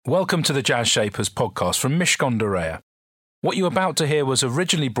Welcome to the Jazz Shapers podcast from Mishcon de Reya. What you're about to hear was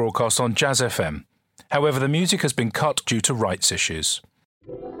originally broadcast on Jazz FM. However, the music has been cut due to rights issues.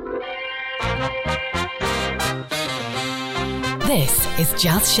 This is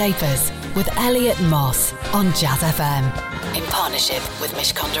Jazz Shapers with Elliot Moss on Jazz FM. In partnership with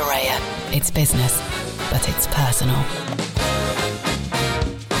Mishcon de Reya. It's business, but it's personal.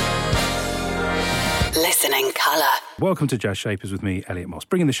 Listen in colour. Welcome to Jazz Shapers with me, Elliot Moss,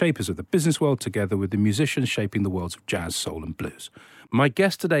 bringing the shapers of the business world together with the musicians shaping the worlds of jazz, soul and blues. My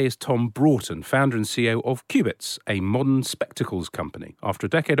guest today is Tom Broughton, founder and CEO of Qubits, a modern spectacles company. After a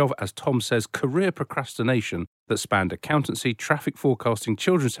decade of, as Tom says, career procrastination that spanned accountancy, traffic forecasting,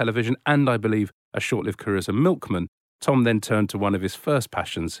 children's television, and, I believe, a short-lived career as a milkman, Tom then turned to one of his first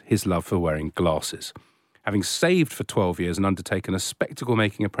passions, his love for wearing glasses. Having saved for 12 years and undertaken a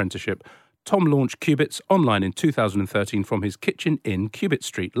spectacle-making apprenticeship, Tom launched Qubits online in 2013 from his kitchen in Cubitt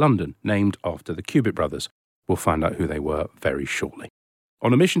Street, London, named after the Cubitt brothers. We'll find out who they were very shortly.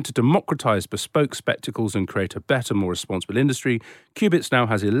 On a mission to democratise bespoke spectacles and create a better, more responsible industry, Qubits now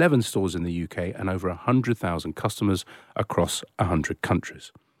has 11 stores in the UK and over 100,000 customers across 100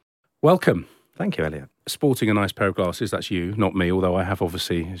 countries. Welcome. Thank you, Elliot. Sporting a nice pair of glasses, that's you, not me, although I have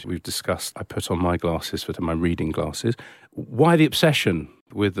obviously, as we've discussed, I put on my glasses for my reading glasses. Why the obsession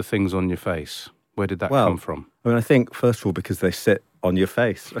with the things on your face? Where did that come from? I mean, I think, first of all, because they sit on your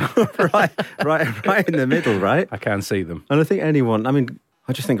face, right in the middle, right? I can see them. And I think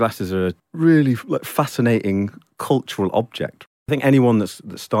I just think glasses are a really fascinating cultural object. I think anyone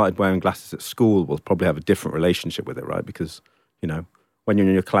that started wearing glasses at school will probably have a different relationship with it, right? Because, when you're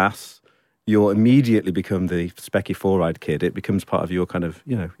in your class, you'll immediately become the specky four-eyed kid. It becomes part of your kind of,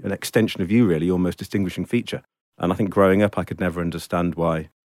 an extension of you, really, your most distinguishing feature. And I think growing up, I could never understand why,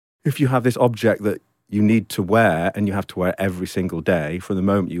 if you have this object that you need to wear and you have to wear it every single day, from the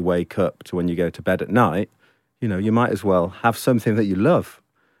moment you wake up to when you go to bed at night, you might as well have something that you love.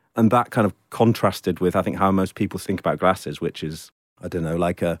 And that kind of contrasted with, I think, how most people think about glasses, which is,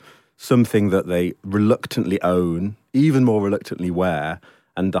 something that they reluctantly own, even more reluctantly wear,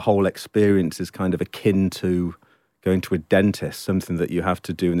 and the whole experience is kind of akin to going to a dentist, something that you have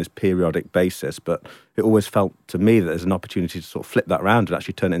to do in this periodic basis. But it always felt to me that there's an opportunity to sort of flip that around and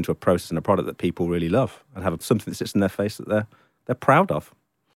actually turn it into a process and a product that people really love and have something that sits in their face that they're proud of.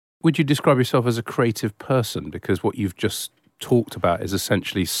 Would you describe yourself as a creative person? Because what you've just talked about is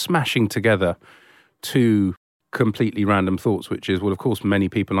essentially smashing together two completely random thoughts, which is, well, of course, many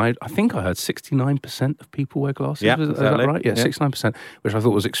people, I think I heard 69% of people wear glasses. Yeah, is that right? Yeah, 69%, which I thought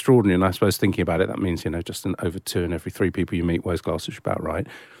was extraordinary. And I suppose thinking about it, that means, just over 2 in every 3 people you meet wears glasses, about right.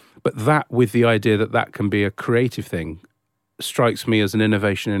 But that, with the idea that can be a creative thing, strikes me as an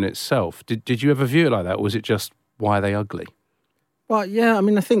innovation in itself. Did you ever view it like that, or was it just, why are they ugly? Well, yeah,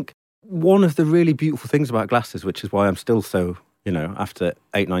 I think one of the really beautiful things about glasses, which is why I'm still so, after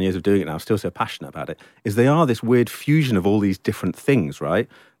 8-9 years of doing it now, I'm still so passionate about it, is they are this weird fusion of all these different things, right?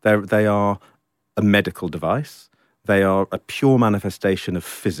 They are a medical device. They are a pure manifestation of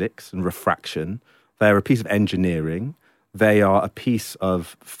physics and refraction. They are a piece of engineering. They are a piece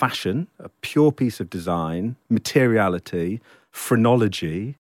of fashion, a pure piece of design, materiality,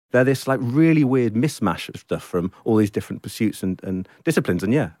 phrenology. They're this really weird mismatch of stuff from all these different pursuits and disciplines.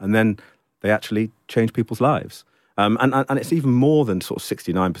 And then they actually change people's lives. And it's even more than sort of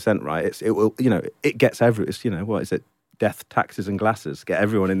 69%, right? It gets it's death, taxes and glasses get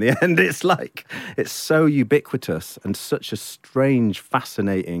everyone in the end. It's so ubiquitous and such a strange,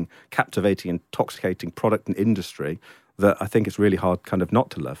 fascinating, captivating, intoxicating product and industry that I think it's really hard kind of not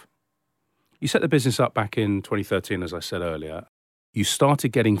to love. You set the business up back in 2013, as I said earlier. You started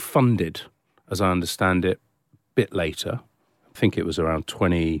getting funded, as I understand it, a bit later. I think it was around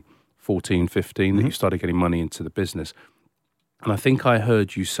 2014, 15 that you started getting money into the business. And I think I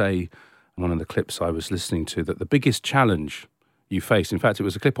heard you say in one of the clips I was listening to that the biggest challenge you faced, in fact, it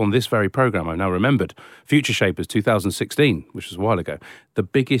was a clip on this very programme, I now remembered, Future Shapers 2016, which was a while ago. The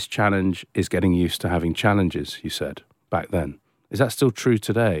biggest challenge is getting used to having challenges, you said, back then. Is that still true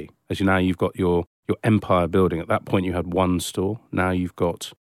today? You've got your empire building. At that point, you had 1 store. Now you've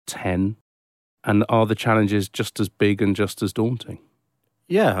got 10. And are the challenges just as big and just as daunting?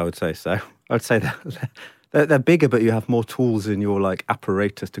 Yeah, I would say so. I would say that they're bigger, but you have more tools in your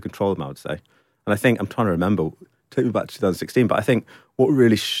apparatus to control them, I would say. And I think, I'm trying to remember, take me back to 2016, but I think what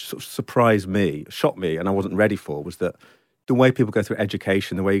really surprised me, shocked me, and I wasn't ready for, was that the way people go through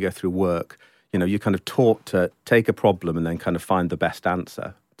education, the way you go through work, you're kind of taught to take a problem and then kind of find the best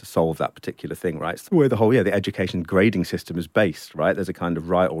answer to solve that particular thing, right? It's the way the education grading system is based, right? There's a kind of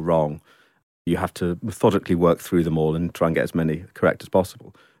right or wrong. You have to methodically work through them all and try and get as many correct as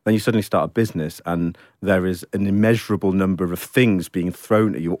possible. Then you suddenly start a business and there is an immeasurable number of things being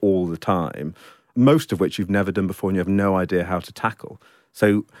thrown at you all the time, most of which you've never done before and you have no idea how to tackle.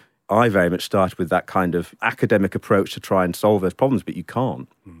 So I very much started with that kind of academic approach to try and solve those problems, but you can't.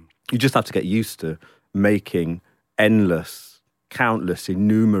 You just have to get used to making endless, countless,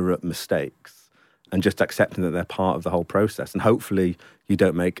 innumerable mistakes and just accepting that they're part of the whole process. And hopefully you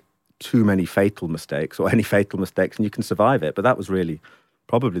don't make too many fatal mistakes or any fatal mistakes and you can survive it. But that was really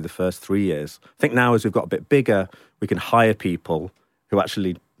probably the first 3 years. I think now as we've got a bit bigger, we can hire people who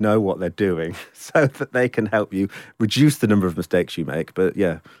actually know what they're doing so that they can help you reduce the number of mistakes you make. But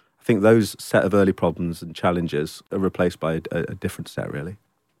yeah, I think those set of early problems and challenges are replaced by a different set, really.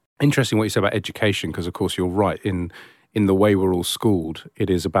 Interesting what you say about education, because of course you're right. In the way we're all schooled, it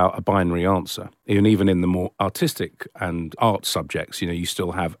is about a binary answer. And even in the more artistic and art subjects, you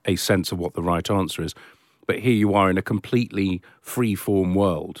still have a sense of what the right answer is. But here you are in a completely free-form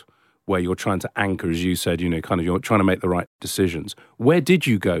world where you're trying to anchor, as you said, you're trying to make the right decisions. Where did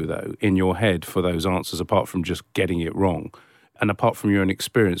you go, though, in your head for those answers, apart from just getting it wrong? And apart from your own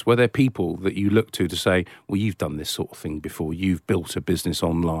experience, were there people that you look to say, well, you've done this sort of thing before, you've built a business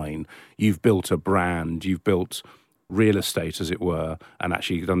online, you've built a brand, you've built real estate, as it were, and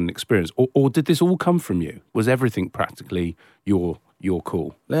actually done an experience? Or did this all come from you? Was everything practically your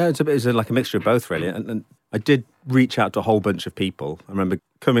call? Yeah, it's like a mixture of both, really. And I did reach out to a whole bunch of people. I remember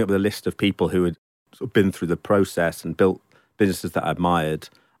coming up with a list of people who had sort of been through the process and built businesses that I admired,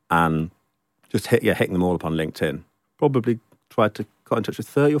 and just hitting them all up on LinkedIn. Probably tried to get in touch with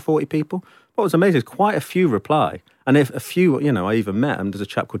 30 or 40 people. What was amazing is quite a few reply. And if a few, I even met him. There's a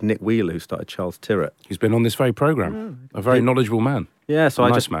chap called Nick Wheeler who started Charles Tyrwhitt. He's been on this very programme. A very knowledgeable man. Yeah, so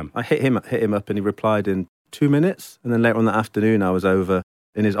I hit him up and he replied in 2 minutes. And then later on that afternoon, I was over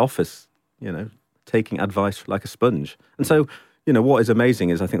in his office, taking advice like a sponge. And so, what is amazing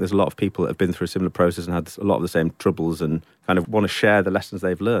is I think there's a lot of people that have been through a similar process and had a lot of the same troubles and kind of want to share the lessons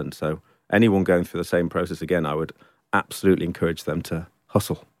they've learned. So anyone going through the same process again, I would absolutely encourage them to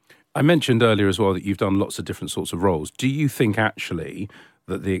hustle. I mentioned earlier as well that you've done lots of different sorts of roles. Do you think actually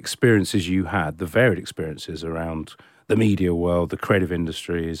that the experiences you had, the varied experiences around the media world, the creative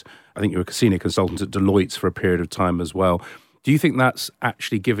industries, I think you were a senior consultant at Deloitte for a period of time as well, do you think that's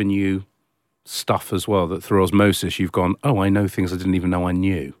actually given you stuff as well, that through osmosis you've gone, oh, I know things I didn't even know I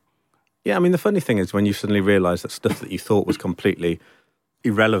knew? Yeah, I mean, the funny thing is when you suddenly realise that stuff that you thought was completely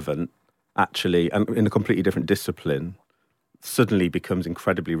irrelevant, actually, and in a completely different discipline, suddenly becomes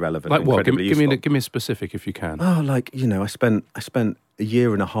incredibly relevant. Like what? Give me a specific if you can. Oh, I spent a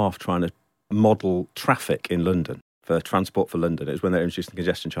year and a half trying to model traffic in London for Transport for London. It was when they introduced the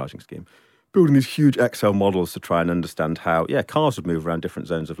congestion charging scheme. Building these huge Excel models to try and understand how, cars would move around different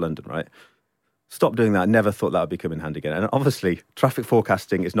zones of London, right? Stopped doing that. I never thought that would become in hand again. And obviously, traffic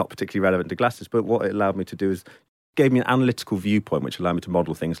forecasting is not particularly relevant to glasses, but what it allowed me to do is gave me an analytical viewpoint, which allowed me to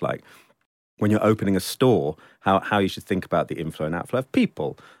model things like when you're opening a store, how you should think about the inflow and outflow of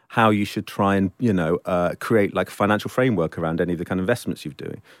people, how you should try and, create like a financial framework around any of the kind of investments you're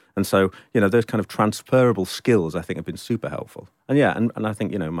doing. And so, those kind of transferable skills, I think, have been super helpful. And and I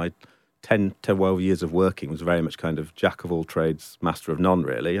think, my 10 to 12 years of working was very much kind of jack of all trades, master of none,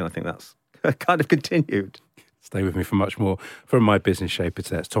 really. And I think that's kind of continued. Stay with me for much more from my business shaper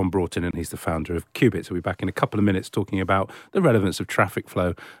today. It's Tom Broughton, and he's the founder of Qubits. We'll be back in a couple of minutes talking about the relevance of traffic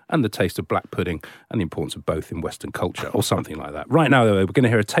flow and the taste of black pudding and the importance of both in Western culture, or something like that. Right now, though, we're going to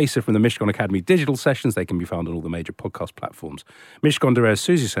hear a taster from the Mishcon Academy digital sessions. They can be found on all the major podcast platforms. Mishcon Dorea's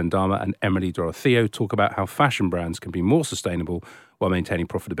Susie Sendama and Emily Dorotheo talk about how fashion brands can be more sustainable while maintaining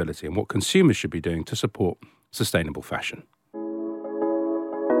profitability and what consumers should be doing to support sustainable fashion.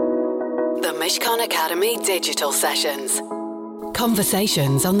 The Mishcon Academy Digital Sessions.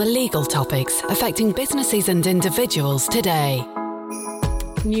 Conversations on the legal topics affecting businesses and individuals today.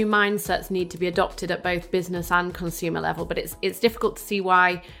 New mindsets need to be adopted at both business and consumer level, but it's difficult to see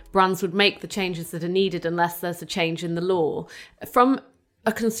why brands would make the changes that are needed unless there's a change in the law. From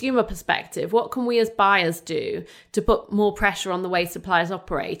a consumer perspective, what can we as buyers do to put more pressure on the way suppliers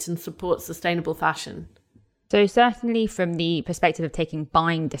operate and support sustainable fashion? So certainly from the perspective of taking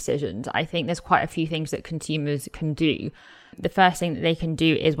buying decisions, I think there's quite a few things that consumers can do. The first thing that they can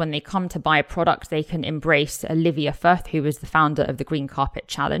do is when they come to buy a product, they can embrace Olivia Firth, who is the founder of the Green Carpet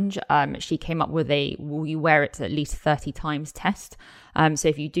Challenge. She came up with a will you wear it at least 30 times test. So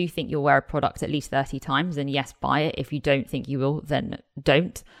if you do think you'll wear a product at least 30 times, then yes, buy it. If you don't think you will, then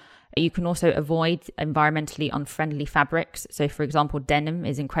don't. You can also avoid environmentally unfriendly fabrics. So for example, denim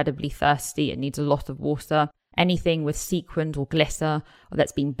is incredibly thirsty. It needs a lot of water. anything with sequined or glitter or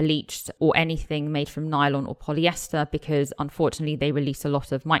that's been bleached, or anything made from nylon or polyester, because unfortunately they release a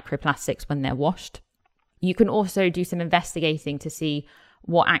lot of microplastics when they're washed. You can also do some investigating to see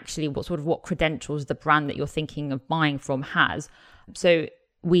what credentials the brand that you're thinking of buying from has. So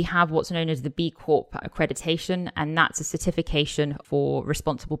we have what's known as the B Corp accreditation, and that's a certification for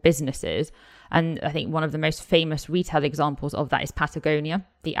responsible businesses. And I think one of the most famous retail examples of that is Patagonia,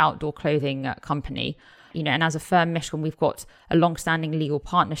 the outdoor clothing company. And as a firm, Mishcon, we've got a long-standing legal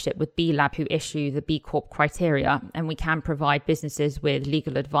partnership with B Lab, who issue the B Corp criteria, and we can provide businesses with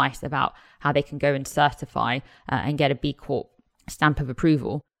legal advice about how they can go and certify and get a B Corp stamp of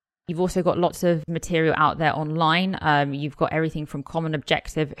approval. You've also got lots of material out there online. You've got everything from Common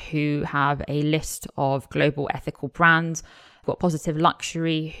Objective, who have a list of global ethical brands. You've got Positive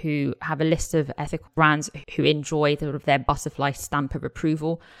Luxury, who have a list of ethical brands who enjoy their butterfly stamp of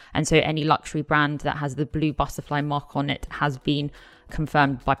approval. And so any luxury brand that has the blue butterfly mark on it has been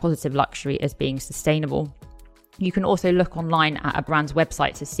confirmed by Positive Luxury as being sustainable. You can also look online at a brand's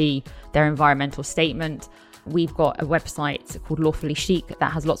website to see their environmental statement. We've got a website called Lawfully Chic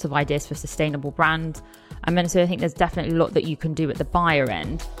that has lots of ideas for sustainable brands. So I think there's definitely a lot that you can do at the buyer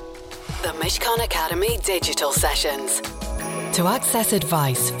end. The Mishcon Academy Digital Sessions. To access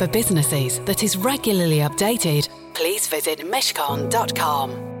advice for businesses that is regularly updated, please visit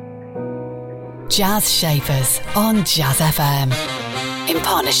mishcon.com. Jazz Shapers on Jazz FM. In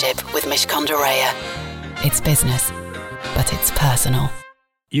partnership with Mishcon de Reya. It's business, but it's personal.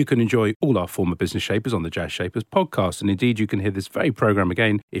 You can enjoy all our former business shapers on the Jazz Shapers podcast, and indeed you can hear this very programme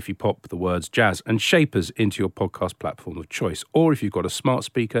again if you pop the words jazz and shapers into your podcast platform of choice, or if you've got a smart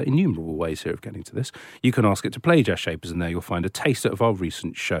speaker, innumerable ways here of getting to this, you can ask it to play Jazz Shapers, and there you'll find a taster of our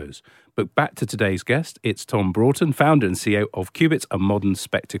recent shows. But back to today's guest, it's Tom Broughton, founder and CEO of Cubits, a modern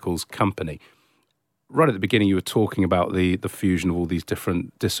spectacles company. Right at the beginning you were talking about the fusion of all these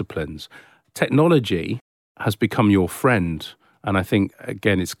different disciplines. Technology has become your friend. And I think,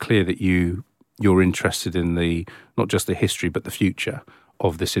 again, it's clear that you're interested in not just the history, but the future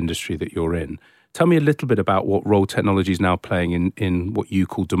of this industry that you're in. Tell me a little bit about what role technology is now playing in what you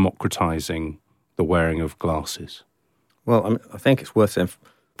call democratizing the wearing of glasses. Well, I think it's worth saying, the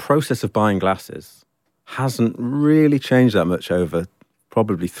process of buying glasses hasn't really changed that much over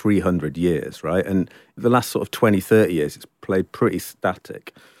probably 300 years, right? And the last sort of 20, 30 years, it's played pretty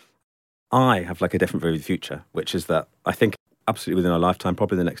static. I have a different view of the future, which is that I think absolutely within our lifetime,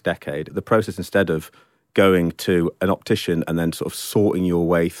 probably the next decade, the process, instead of going to an optician and then sort of sorting your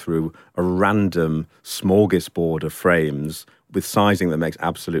way through a random smorgasbord of frames with sizing that makes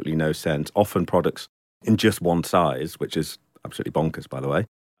absolutely no sense, often products in just one size, which is absolutely bonkers, by the way,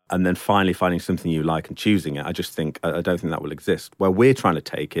 and then finally finding something you like and choosing it, I don't think that will exist. Where we're trying to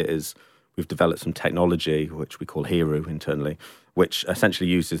take it is we've developed some technology, which we call Heru internally, which essentially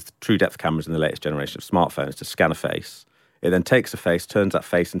uses true depth cameras in the latest generation of smartphones to scan a face. It then takes a face, turns that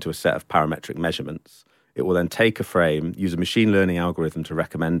face into a set of parametric measurements. It will then take a frame, use a machine learning algorithm to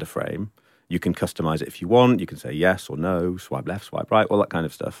recommend a frame. You can customize it if you want. You can say yes or no, swipe left, swipe right, all that kind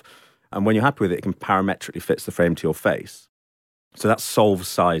of stuff. And when you're happy with it, it can parametrically fit the frame to your face. So that solves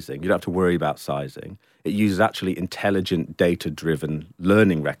sizing. You don't have to worry about sizing. It uses actually intelligent, data-driven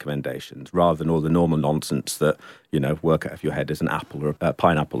learning recommendations rather than all the normal nonsense that, work out if your head is an apple or a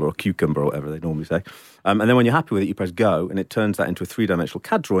pineapple or a cucumber or whatever they normally say. And then when you're happy with it, you press go, and it turns that into a three-dimensional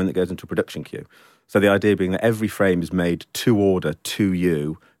CAD drawing that goes into a production queue. So the idea being that every frame is made to order to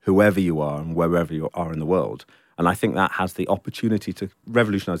you, whoever you are and wherever you are in the world. And I think that has the opportunity to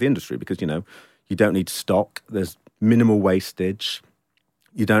revolutionize the industry because, you don't need stock. There's minimal wastage.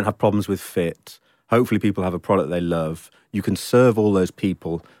 You don't have problems with fit. Hopefully people have a product they love. You can serve all those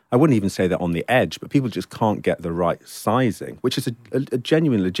people. I wouldn't even say they're on the edge, but people just can't get the right sizing, which is a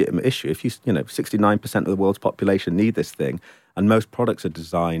genuine, legitimate issue. If 69% of the world's population need this thing, and most products are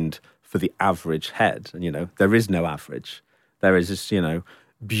designed for the average head, and, there is no average. There is this,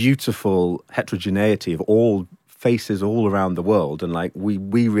 beautiful heterogeneity of all faces all around the world. And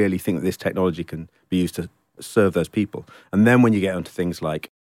we really think that this technology can be used to serve those people. And then when you get onto things like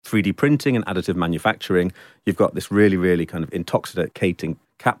 3D printing and additive manufacturing, you've got this really, really kind of intoxicating,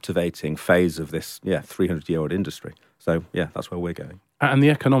 captivating phase of this, 300-year-old industry. So, that's where we're going. And the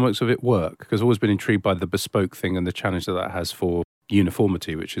economics of it work, because I've always been intrigued by the bespoke thing and the challenge that has for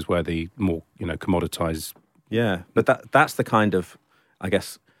uniformity, which is where the more, commoditized... Yeah, but that's the kind of, I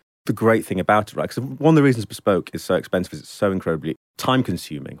guess, the great thing about it, right? Because one of the reasons bespoke is so expensive is it's so incredibly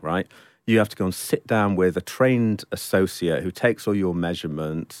time-consuming, right? You have to go and sit down with a trained associate who takes all your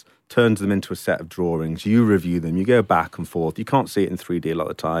measurements, turns them into a set of drawings, you review them, you go back and forth. You can't see it in 3D a lot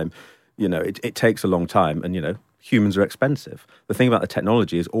of the time. you know, it takes a long time and, you know, humans are expensive. The thing about the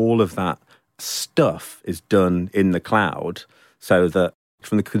technology is all of that stuff is done in the cloud so that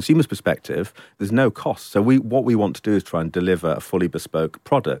from the consumer's perspective, there's no cost. So what we want to do is try and deliver a fully bespoke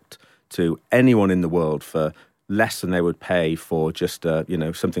product to anyone in the world for less than they would pay for just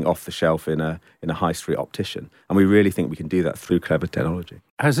something off the shelf in a high street optician. And we really think we can do that through clever technology.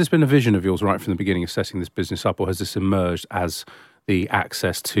 Has this been a vision of yours right from the beginning of setting this business up, or has this emerged as the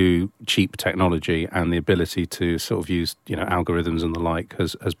access to cheap technology and the ability to sort of use, you know, algorithms and the like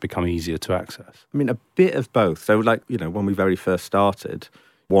has become easier to access? I mean, a bit of both. So, like, you know, when we very first started,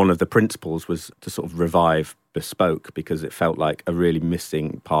 one of the principles was to sort of revive bespoke because it felt like a really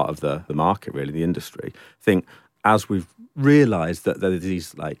missing part of the market, really, the industry. I think as we've realised that there are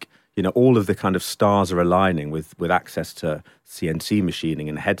these, like, you know, all of the kind of stars are aligning with access to CNC machining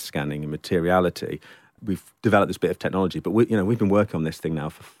and head scanning and materiality, we've developed this bit of technology, but we've been working on this thing now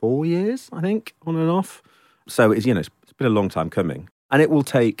for 4 years, I think, on and off. So it's been a long time coming, and it will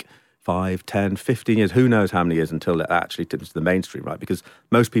take 5, 10, 15 years, who knows how many years until it actually tips to the mainstream, right? Because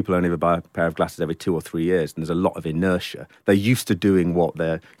most people only ever buy a pair of glasses every 2 or 3 years, and there's a lot of inertia. They're used to doing what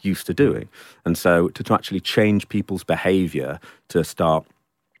they're used to doing. And so to actually change people's behaviour to start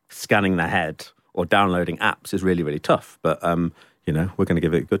scanning their head or downloading apps is really, really tough. But, we're going to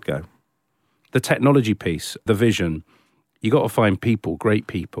give it a good go. The technology piece, the vision, you got to find people, great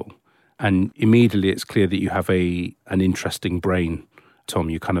people. And immediately it's clear that you have an interesting brain, Tom.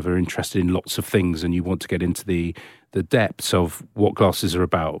 You kind of are interested in lots of things and you want to get into the depths of what glasses are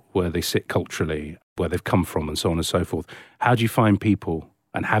about, where they sit culturally, where they've come from and so on and so forth. How do you find people,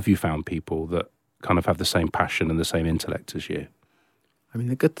 and have you found people that kind of have the same passion and the same intellect as you? I mean,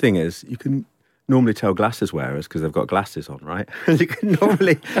 the good thing is you can normally tell glasses wearers because they've got glasses on, right? You can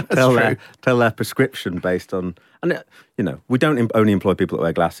normally tell their prescription based on, and we don't only employ people that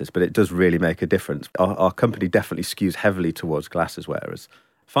wear glasses, but it does really make a difference. Our company definitely skews heavily towards glasses wearers.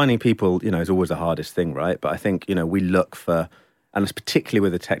 Finding people, is always the hardest thing, right? But I think, we look for, and it's particularly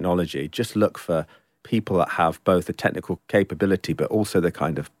with the technology, just look for people that have both the technical capability, but also the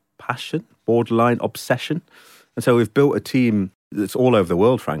kind of passion, borderline obsession. And so we've built a team that's all over the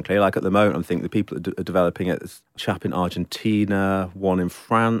world, frankly. Like at the moment, I think the people that are developing it, there's a chap in Argentina, one in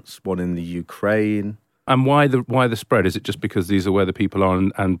France, one in the Ukraine. And why the spread? Is it just because these are where the people are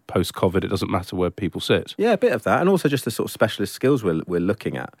and post-COVID, it doesn't matter where people sit? Yeah, a bit of that. And also just the sort of specialist skills we're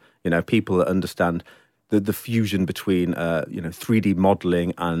looking at. People that understand the fusion between, 3D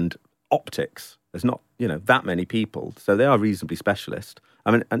modelling and optics. There's not, that many people. So they are reasonably specialist. I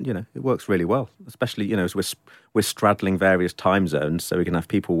mean, and, it works really well, especially, as we're straddling various time zones, so we can have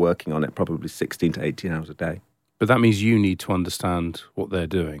people working on it probably 16 to 18 hours a day. But that means you need to understand what they're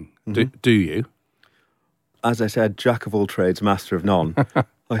doing. Mm-hmm. Do you? As I said, jack of all trades, master of none.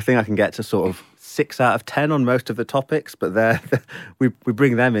 I think I can get to sort of 6 out of 10 on most of the topics, but we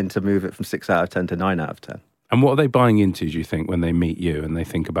bring them in to move it from 6 out of 10 to 9 out of 10. And what are they buying into, do you think, when they meet you and they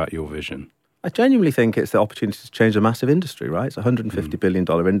think about your vision? I genuinely think it's the opportunity to change a massive industry, right? It's a $150 billion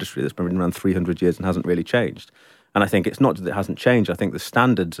industry that's been around 300 years and hasn't really changed. And I think it's not that it hasn't changed. I think the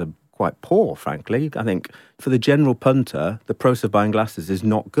standards are quite poor, frankly. I think for the general punter, the process of buying glasses is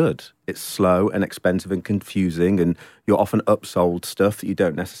not good. It's slow and expensive and confusing, and you're often upsold stuff that you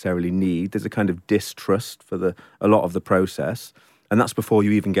don't necessarily need. There's a kind of distrust for a lot of the process. And that's before you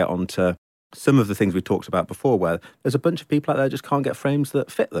even get onto some of the things we talked about before, where there's a bunch of people out there that just can't get frames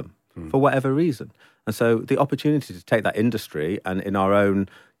that fit them. For whatever reason. And so the opportunity to take that industry and in our own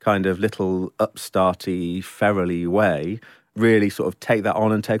kind of little upstarty, ferally way, really sort of take that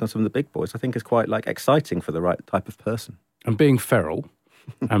on and take on some of the big boys, I think is quite exciting for the right type of person. And being feral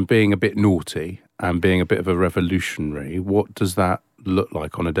and being a bit naughty and being a bit of a revolutionary, what does that look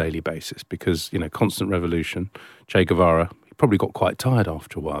like on a daily basis? Because, constant revolution, Che Guevara, he probably got quite tired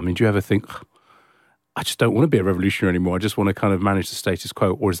after a while. I mean, do you ever think, I just don't want to be a revolutionary anymore, I just want to kind of manage the status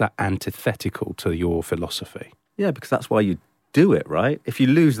quo? Or is that antithetical to your philosophy? Yeah, because that's why you do it, right? If you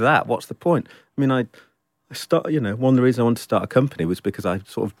lose that, what's the point? I mean, I one of the reasons I wanted to start a company was because I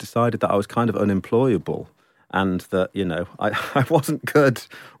sort of decided that I was kind of unemployable and that, I wasn't good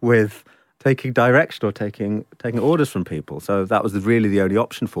with taking direction or taking orders from people. So that was really the only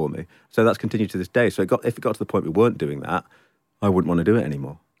option for me. So that's continued to this day. So if it got to the point we weren't doing that, I wouldn't want to do it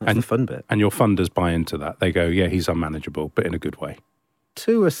anymore. That's the fun bit. And your funders buy into that. They go, yeah, he's unmanageable, but in a good way.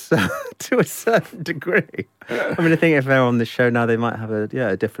 To a certain degree. I mean, I think if they're on this show now, they might have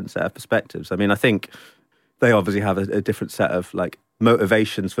a different set of perspectives. I mean, I think they obviously have a different set of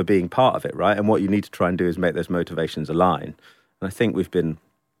motivations for being part of it, right? And what you need to try and do is make those motivations align. And I think we've been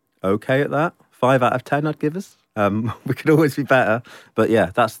okay at that. 5 out of 10, I'd give us. We could always be better. But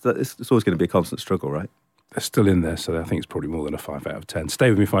yeah, it's always going to be a constant struggle, right? They're still in there, so I think it's probably more than a 5 out of 10. Stay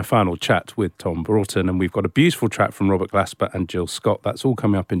with me for my final chat with Tom Broughton, and we've got a beautiful track from Robert Glasper and Jill Scott. That's all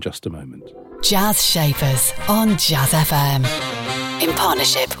coming up in just a moment. Jazz Shapers on Jazz FM. In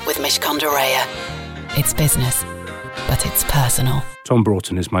partnership with Mishcon de Reya. It's business, but it's personal. Tom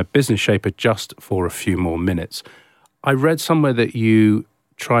Broughton is my business shaper just for a few more minutes. I read somewhere that you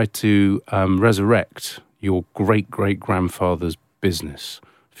tried to resurrect your great-great-grandfather's business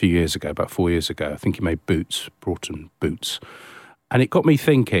a few years ago, about 4 years ago. I think you made boots, Broughton boots. And it got me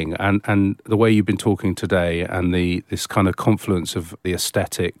thinking, and the way you've been talking today, and this kind of confluence of the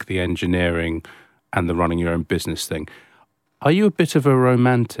aesthetic, the engineering, and the running your own business thing. Are you a bit of a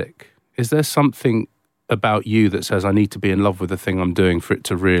romantic? Is there something about you that says, I need to be in love with the thing I'm doing for it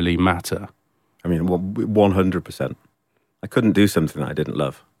to really matter? I mean, 100%. I couldn't do something that I didn't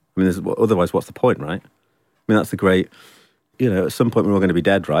love. I mean, otherwise, what's the point, right? I mean, that's the great, at some point we're all going to be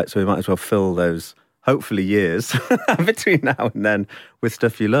dead, right? So we might as well fill those, hopefully, years between now and then with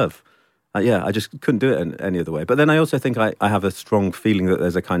stuff you love. I just couldn't do it in any other way. But then I also think I have a strong feeling that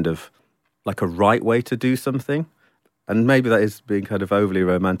there's a kind of, like a right way to do something. And maybe that is being kind of overly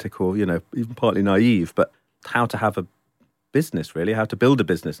romantic or, even partly naive, but how to have a business, really, how to build a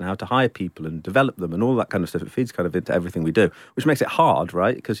business and how to hire people and develop them and all that kind of stuff. It feeds kind of into everything we do, which makes it hard,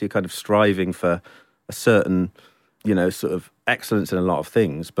 right? Because you're kind of striving for a certain, sort of excellence in a lot of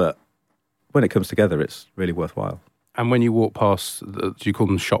things. But when it comes together, it's really worthwhile. And when you walk past, do you call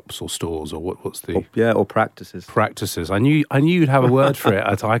them shops or stores or what's the... Or practices. Practices. I knew you'd have a word for it.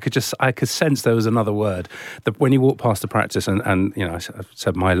 I could sense there was another word. When you walk past the practice, and I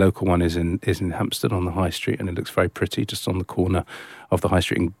said my local one is in Hampstead on the High Street, and it looks very pretty, just on the corner of the High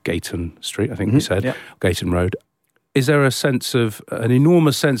Street and Gayton Street, I think we said, Gayton Road. Is there an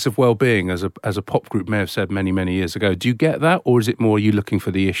enormous sense of well-being, as a pop group may have said many, many years ago? Do you get that, or is it more you looking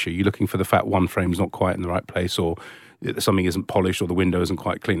for the issue? You looking for the fact one frame's not quite in the right place, or something isn't polished, or the window isn't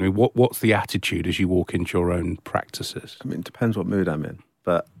quite clean? I mean, what's the attitude as you walk into your own practices? I mean, it depends what mood I'm in.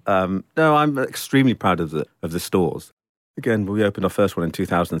 But no, I'm extremely proud of the stores. Again, we opened our first one in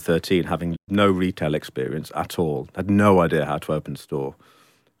 2013, having no retail experience at all. Had no idea how to open a store.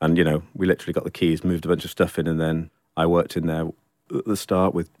 And, we literally got the keys, moved a bunch of stuff in, and then I worked in there at the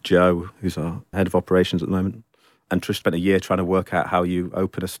start with Joe, who's our head of operations at the moment. And Trish spent a year trying to work out how you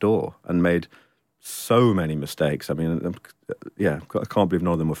open a store and made so many mistakes. I mean, I can't believe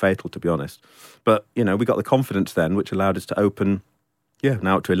none of them were fatal, to be honest. But, we got the confidence then, which allowed us to open,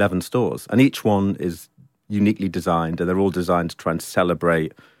 now up to 11 stores. And each one is uniquely designed, and they're all designed to try and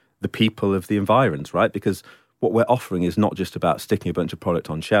celebrate the people of the environs, right? Because what we're offering is not just about sticking a bunch of product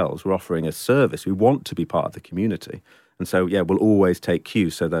on shelves. We're offering a service. We want to be part of the community. And so, we'll always take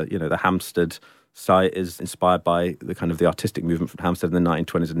cues. So the Hampstead site is inspired by the kind of the artistic movement from Hampstead in the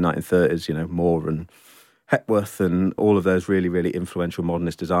 1920s and 1930s, Moore and Hepworth and all of those really, really influential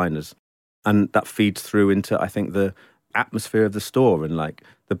modernist designers. And that feeds through into, I think, the atmosphere of the store. And like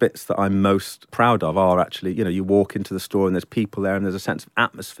the bits that I'm most proud of are actually, you walk into the store and there's people there and there's a sense of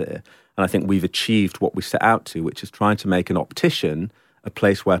atmosphere. And I think we've achieved what we set out to, which is trying to make an optician a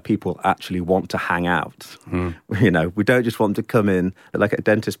place where people actually want to hang out. We don't just want them to come in, like at a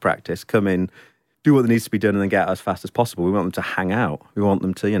dentist practice, come in, do what needs to be done and then get out as fast as possible. We want them to hang out. We want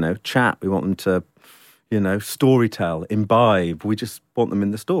them to, chat. We want them to, storytell, imbibe. We just want them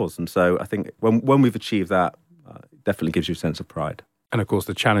in the stores. And so I think when we've achieved that, it definitely gives you a sense of pride. And of course,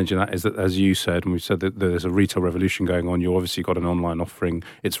 the challenge in that is that, as you said, and we've said that there's a retail revolution going on, you obviously got an online offering.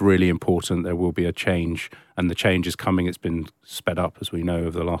 It's really important. There will be a change, and the change is coming. It's been sped up, as we know,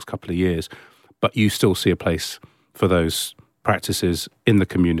 over the last couple of years. But you still see a place for those practices in the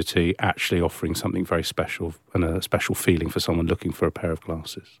community, actually offering something very special and a special feeling for someone looking for a pair of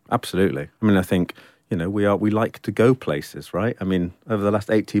glasses. Absolutely. I mean, I think, we like to go places, right? I mean, over the last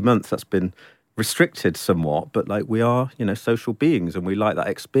 18 months, that's been restricted somewhat, but we are, social beings, and we like that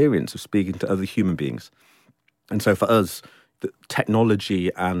experience of speaking to other human beings. And so for us, the technology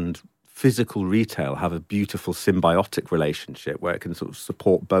and physical retail have a beautiful symbiotic relationship where it can sort of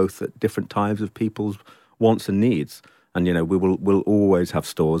support both at different times of people's wants and needs. And, we'll always have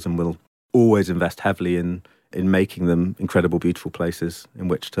stores, and we'll always invest heavily in making them incredible, beautiful places in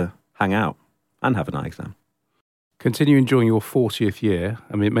which to hang out and have an eye exam. Continue enjoying your 40th year.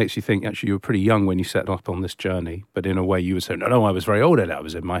 I mean, it makes you think, actually, you were pretty young when you set up on this journey, but in a way you would say, no, I was very old, I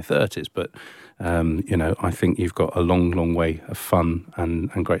was in my 30s. But, I think you've got a long, long way of fun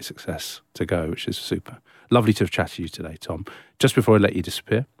and great success to go, which is super. Lovely to have chatted to you today, Tom. Just before I let you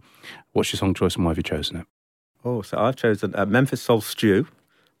disappear, what's your song choice and why have you chosen it? Oh, so I've chosen Memphis Soul Stew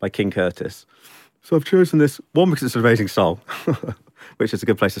by King Curtis. So I've chosen this, one, because it's an amazing song, which is a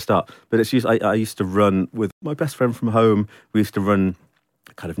good place to start. But it's used. I used to run with my best friend from home. We used to run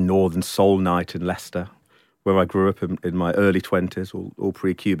a kind of Northern Soul night in Leicester, where I grew up in my early 20s, all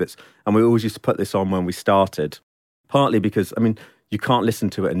pre-Qubits. And we always used to put this on when we started, partly because, I mean, you can't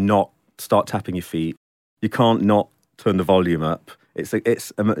listen to it and not start tapping your feet. You can't not turn the volume up.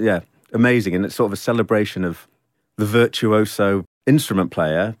 It's amazing. And it's sort of a celebration of the virtuoso instrument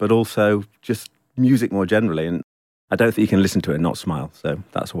player, but also just music more generally. And I don't think you can listen to it and not smile. So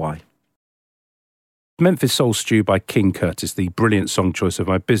that's why. Memphis Soul Stew by King Curtis, the brilliant song choice of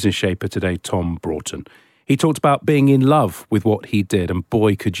my business shaper today, Tom Broughton. He talked about being in love with what he did, and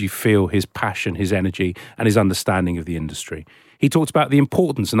boy, could you feel his passion, his energy, and his understanding of the industry. He talked about the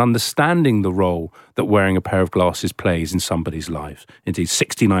importance and understanding the role that wearing a pair of glasses plays in somebody's life. Indeed,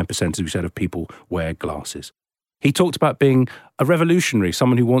 69%, as we said, of people wear glasses. He talked about being a revolutionary,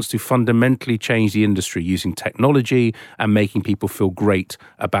 someone who wants to fundamentally change the industry using technology and making people feel great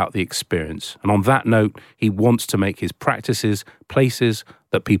about the experience. And on that note, he wants to make his practices places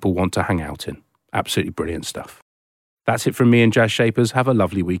that people want to hang out in. Absolutely brilliant stuff. That's it from me and Jazz Shapers. Have a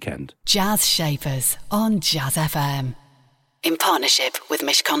lovely weekend. Jazz Shapers on Jazz FM. In partnership with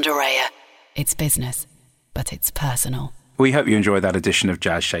Mishcon de Reya. It's business, but it's personal. We hope you enjoyed that edition of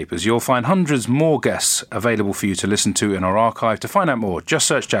Jazz Shapers. You'll find hundreds more guests available for you to listen to in our archive. To find out more, just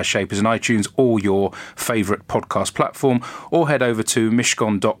search Jazz Shapers in iTunes or your favourite podcast platform, or head over to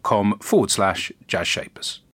mishcon.com/Jazz Shapers.